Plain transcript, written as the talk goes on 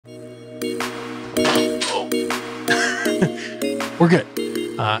We're good.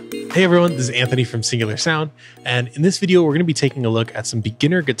 Hey everyone, this is Anthony from Singular Sound, and in this video we're going to be taking a look at some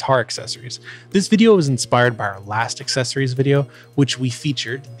beginner guitar accessories. This video was inspired by our last accessories video, which we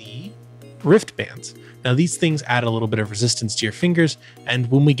featured the rift bands. Now these things add a little bit of resistance to your fingers, and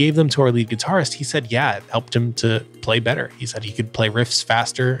when we gave them to our lead guitarist, he said yeah, it helped him to play better. He said he could play riffs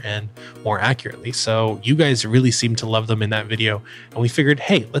faster and more accurately. So you guys really seemed to love them in that video, and we figured,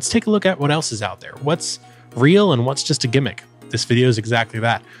 hey, let's take a look at what else is out there. What's real and what's just a gimmick? This video is exactly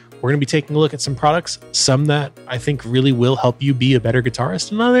that. We're going to be taking a look at some products, some that I think really will help you be a better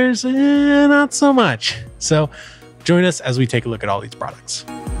guitarist, and others, not so much. So join us as we take a look at all these products.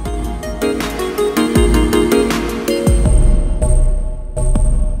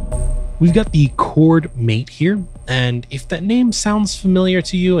 We've got the Chord Mate here, and if that name sounds familiar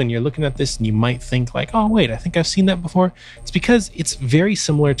to you and you're looking at this and you might think like, oh wait, I think I've seen that before, it's because it's very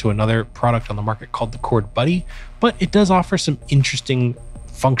similar to another product on the market called the Chord Buddy, but it does offer some interesting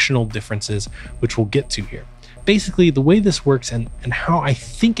functional differences, which we'll get to here. Basically, the way this works and how I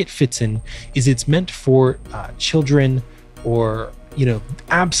think it fits in is it's meant for children or, you know,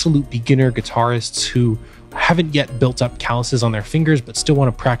 absolute beginner guitarists who haven't yet built up calluses on their fingers but still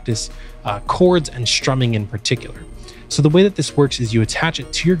want to practice chords and strumming in particular. So the way that this works is you attach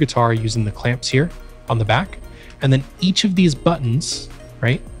it to your guitar using the clamps here on the back, and then each of these buttons,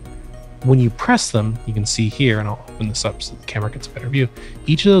 right, when you press them, you can see here, and I'll open this up so the camera gets a better view,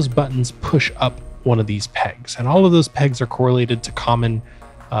 each of those buttons push up one of these pegs, and all of those pegs are correlated to common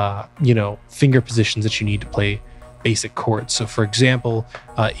you know, finger positions that you need to play basic chords. So for example,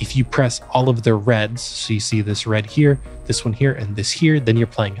 if you press all of the reds, so you see this red here, this one here, and this here, then you're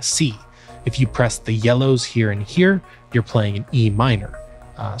playing a C. If you press the yellows here and here, you're playing an E minor.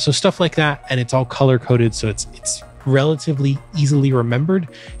 So stuff like that, and it's all color coded, so it's relatively easily remembered.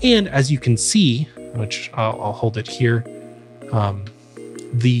 And as you can see, which I'll hold it here,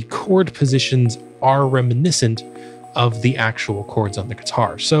 the chord positions are reminiscent of the actual chords on the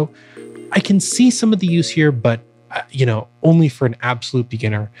guitar. So I can see some of the use here, but you know, only for an absolute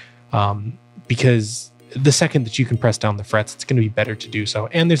beginner, because the second that you can press down the frets, it's going to be better to do so.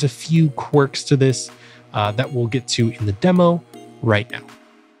 And there's a few quirks to this that we'll get to in the demo right now.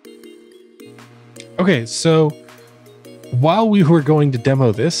 Okay, so while we were going to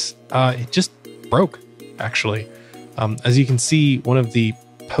demo this, it just broke, actually. As you can see, one of the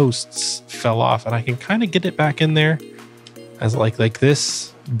posts fell off, and I can kind of get it back in there as like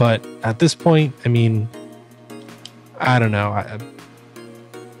this, but at this point, I mean, I don't know.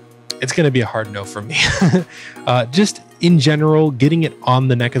 It's going to be a hard no for me. Just in general, getting it on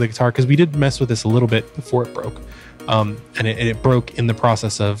the neck of the guitar, because we did mess with this a little bit before it broke. And it broke in the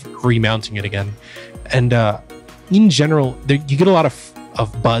process of remounting it again. And in general, you get a lot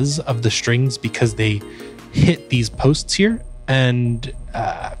of buzz of the strings because they hit these posts here. And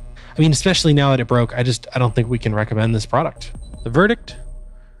I mean, especially now that it broke, I don't think we can recommend this product. The verdict?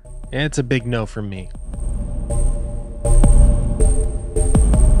 It's a big no from me.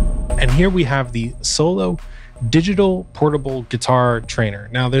 And here we have the Solo digital portable guitar trainer.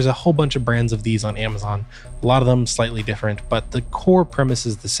 Now there's a whole bunch of brands of these on Amazon, a lot of them slightly different, but the core premise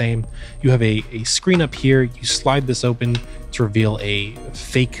is the same. You have a screen up here, you slide this open to reveal a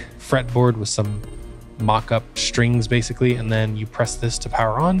fake fretboard with some mock-up strings basically, and then you press this to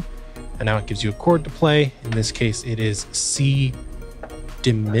power on, and now it gives you a chord to play. In this case, it is C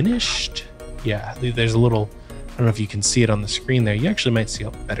diminished. Yeah, there's a little, I don't know if you can see it on the screen there. You actually might see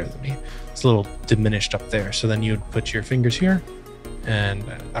it better than me. It's a little diminished up there. So then you would put your fingers here, and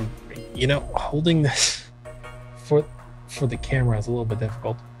I'm, you know, holding this for the camera is a little bit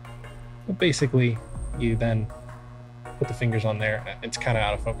difficult. But basically, you then put the fingers on there. It's kind of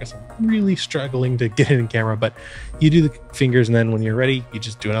out of focus. I'm really struggling to get it in camera, but you do the fingers, and then when you're ready, you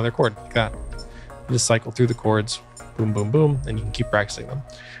just do another chord like that. You just cycle through the chords, boom, boom, boom, and you can keep practicing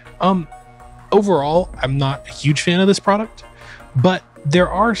them. Overall, I'm not a huge fan of this product, but there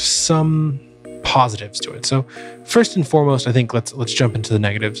are some positives to it. So first and foremost, I think let's jump into the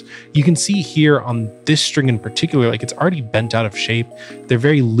negatives. You can see here on this string in particular, like it's already bent out of shape. They're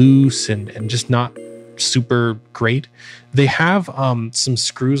very loose and just not super great. They have some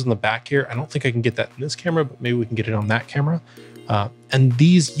screws on the back here. I don't think I can get that in this camera, but maybe we can get it on that camera. And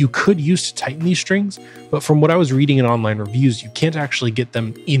these you could use to tighten these strings, but from what I was reading in online reviews, you can't actually get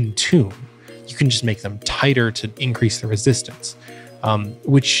them in tune. You can just make them tighter to increase the resistance,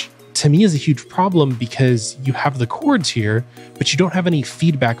 which to me is a huge problem because you have the chords here, but you don't have any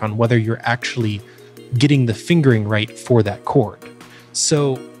feedback on whether you're actually getting the fingering right for that chord.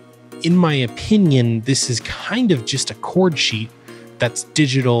 So in my opinion, this is kind of just a chord sheet that's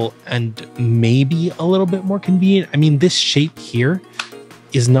digital and maybe a little bit more convenient. I mean, this shape here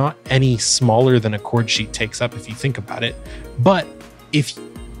is not any smaller than a chord sheet takes up if you think about it. But if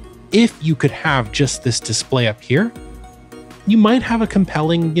you could have just this display up here, you might have a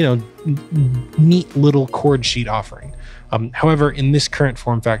compelling, neat little chord sheet offering. However, in this current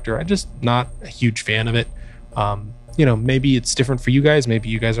form factor, I'm just not a huge fan of it. Maybe it's different for you guys. Maybe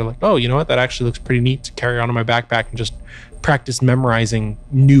you guys are like, oh, you know what? That actually looks pretty neat to carry on in my backpack and just practice memorizing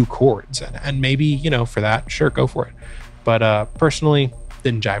new chords. And maybe, for that, sure, go for it. But personally,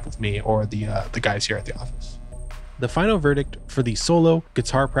 didn't jive with me or the guys here at the office. The final verdict for the solo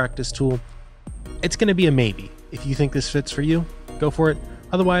guitar practice tool, it's going to be a maybe. If you think this fits for you, go for it.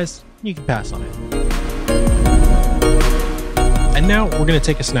 Otherwise, you can pass on it. And now we're going to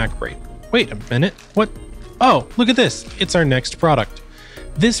take a snack break. Wait a minute. What? Oh, look at this. It's our next product.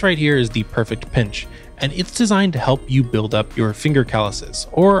 This right here is the Perfect Pinch, and it's designed to help you build up your finger calluses,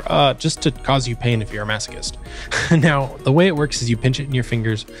 or just to cause you pain if you're a masochist. Now, the way it works is you pinch it in your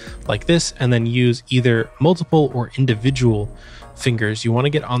fingers like this, and then use either multiple or individual fingers you want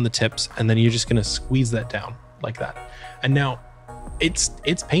to get on the tips, and then you're just going to squeeze that down like that. And now, it's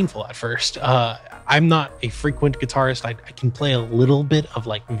painful at first. I'm not a frequent guitarist. I can play a little bit of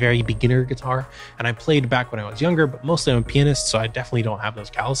like very beginner guitar, and I played back when I was younger, but mostly I'm a pianist, so I definitely don't have those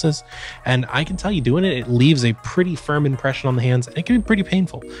calluses. And I can tell you, doing it leaves a pretty firm impression on the hands, and it can be pretty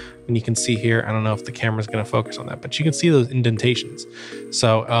painful. And you can see here, I don't know if the camera's going to focus on that, but you can see those indentations.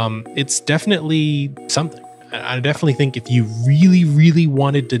 So it's definitely something. I definitely think if you really, really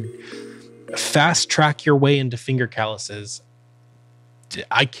wanted to fast track your way into finger calluses,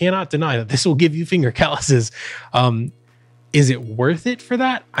 I cannot deny that this will give you finger calluses. Is it worth it for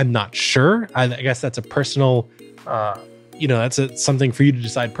that? I'm not sure. I guess that's a personal, that's something for you to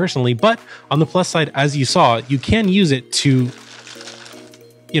decide personally. But on the plus side, as you saw, you can use it to,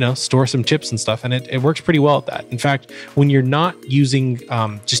 store some chips and stuff, and it works pretty well at that. In fact, when you're not using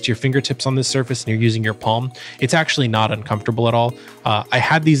just your fingertips on this surface and you're using your palm, it's actually not uncomfortable at all. I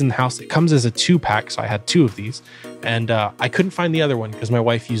had these in the house. It comes as a 2-pack, so I had 2 of these, and I couldn't find the other one because my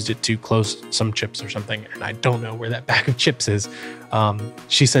wife used it to close some chips or something, and I don't know where that bag of chips is.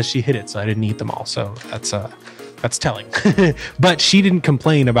 She says she hid it, so I didn't eat them all, so that's telling. But she didn't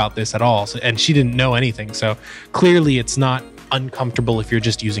complain about this at all, and she didn't know anything, so clearly it's not uncomfortable if you're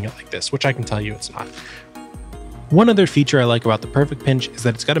just using it like this, which I can tell you it's not. One other feature I like about the Perfect Pinch is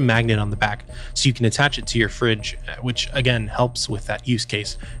that it's got a magnet on the back, so you can attach it to your fridge, which again helps with that use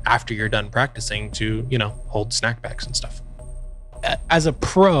case after you're done practicing to, hold snack bags and stuff. As a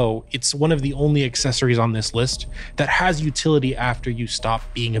pro, it's one of the only accessories on this list that has utility after you stop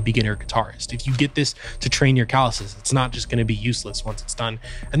being a beginner guitarist. If you get this to train your calluses, it's not just going to be useless once it's done.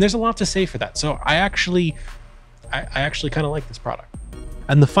 And there's a lot to say for that. So I actually kind of like this product.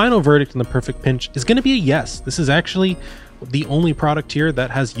 And the final verdict on the Perfect Pinch is going to be a yes. This is actually the only product here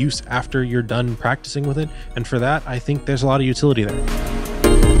that has use after you're done practicing with it. And for that, I think there's a lot of utility there.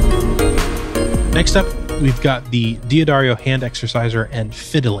 Next up, we've got the Diodario Hand Exerciser and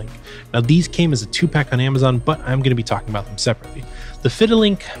Fiddilink. Now these came as a 2-pack on Amazon, but I'm going to be talking about them separately. The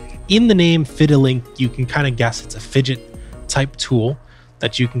Fiddilink, in the name Fiddilink, you can kind of guess it's a fidget type tool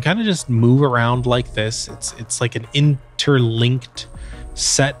that you can kind of just move around like this. It's like an interlinked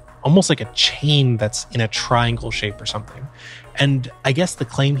set, almost like a chain that's in a triangle shape or something. And I guess the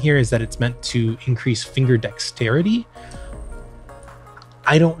claim here is that it's meant to increase finger dexterity.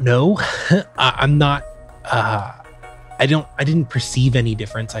 I don't know. I'm not, I didn't perceive any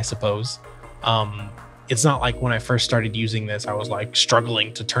difference, I suppose. It's not like when I first started using this, I was like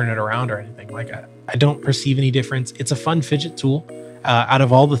struggling to turn it around or anything. Like I don't perceive any difference. It's a fun fidget tool. Out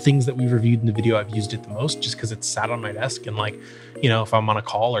of all the things that we've reviewed in the video, I've used it the most just because it's sat on my desk, and like, if I'm on a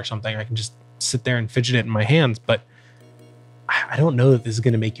call or something, I can just sit there and fidget it in my hands. But I don't know that this is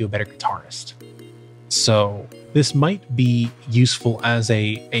going to make you a better guitarist. So this might be useful as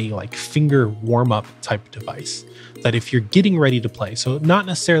a like finger warm-up type device that if you're getting ready to play, so not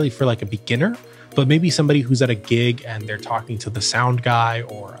necessarily for like a beginner, but maybe somebody who's at a gig and they're talking to the sound guy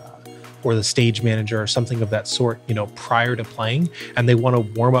or the stage manager or something of that sort, prior to playing, and they want to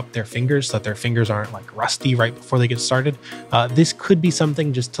warm up their fingers so that their fingers aren't like rusty right before they get started. This could be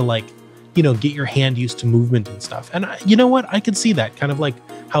something just to like, get your hand used to movement and stuff. And you know what? I could see that kind of like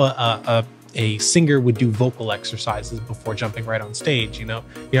how a singer would do vocal exercises before jumping right on stage. You're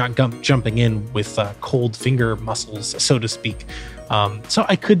not jumping in with cold finger muscles, so to speak. So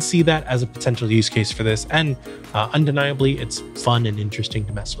I could see that as a potential use case for this, and undeniably it's fun and interesting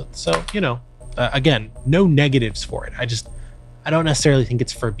to mess with. So, again, no negatives for it. I don't necessarily think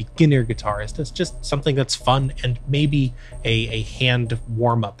it's for a beginner guitarist. It's just something that's fun and maybe a hand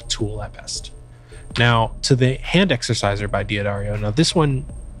warm-up tool at best. Now to the hand exerciser by Diodario. Now this one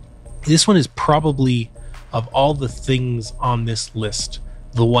is probably, of all the things on this list,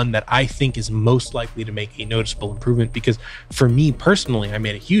 the one that I think is most likely to make a noticeable improvement, because for me personally, I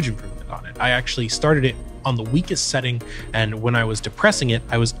made a huge improvement on it. I actually started it on the weakest setting, and when I was depressing it,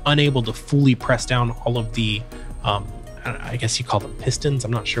 I was unable to fully press down all of the I guess you call them pistons.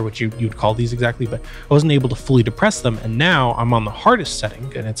 I'm not sure what you'd call these exactly, but I wasn't able to fully depress them. And now I'm on the hardest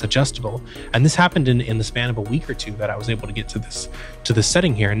setting, and it's adjustable. And this happened in the span of a week or two that I was able to get to this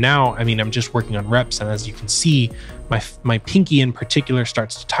setting here. And now, I mean, I'm just working on reps, and as you can see, my pinky in particular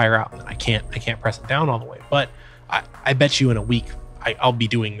starts to tire out, and I can't press it down all the way. But I bet you in a week I'll be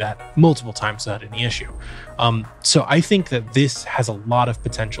doing that multiple times without any issue. So I think that this has a lot of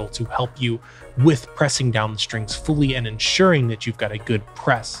potential to help you with pressing down the strings fully and ensuring that you've got a good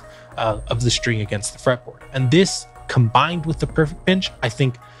press of the string against the fretboard. And this, combined with the perfect pinch, I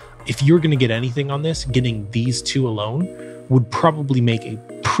think if you're going to get anything on this, getting these two alone would probably make a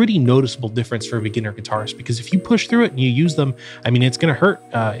pretty noticeable difference for a beginner guitarist, because if you push through it and you use them, I mean, it's going to hurt.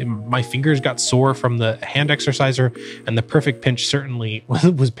 My fingers got sore from the hand exerciser, and the perfect pinch certainly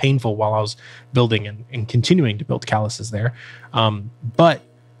was painful while I was building and continuing to build calluses there. But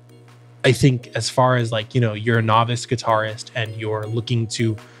I think as far as, like, you know, you're a novice guitarist and you're looking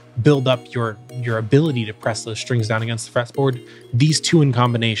to build up your ability to press those strings down against the fretboard, these two in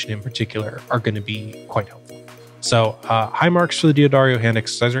combination in particular are going to be quite helpful. So high marks for the Diodario hand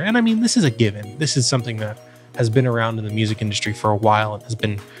exerciser. And I mean, this is a given. This is something that has been around in the music industry for a while and has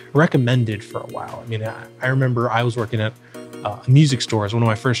been recommended for a while. I mean, I remember I was working at a music store as one of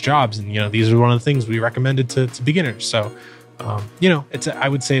my first jobs, and, you know, these are one of the things we recommended to beginners. So, you know, I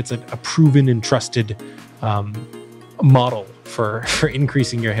would say it's a proven and trusted model for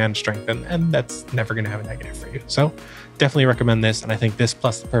increasing your hand strength, and that's never going to have a negative for you. So definitely recommend this, and I think this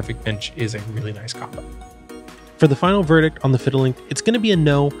plus the perfect pinch is a really nice combo. For the final verdict on the Fiddilink, it's going to be a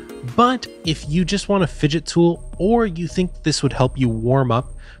no, but if you just want a fidget tool or you think this would help you warm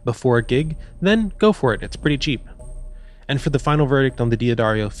up before a gig, then go for it. It's pretty cheap. And for the final verdict on the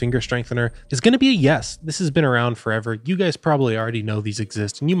Diodario finger strengthener, is going to be a yes. This has been around forever. You guys probably already know these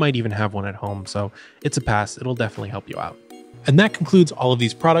exist, and you might even have one at home, so it's a pass. It'll definitely help you out. And that concludes all of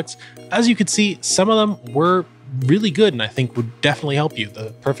these products. As you can see, some of them were really good and I think would definitely help you.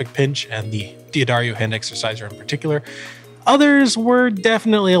 The perfect pinch and the Diodario hand exerciser in particular. Others were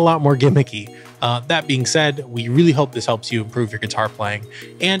definitely a lot more gimmicky. That being said, we really hope this helps you improve your guitar playing.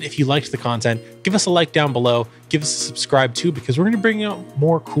 And if you liked the content, give us a like down below. Give us a subscribe too, because we're going to bring out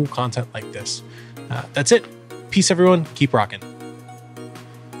more cool content like this. That's it. Peace, everyone. Keep rocking.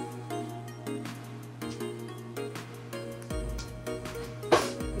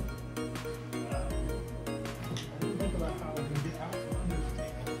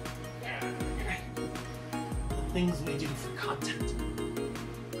 Things we do for content.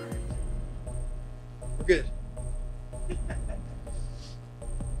 All right. We're good.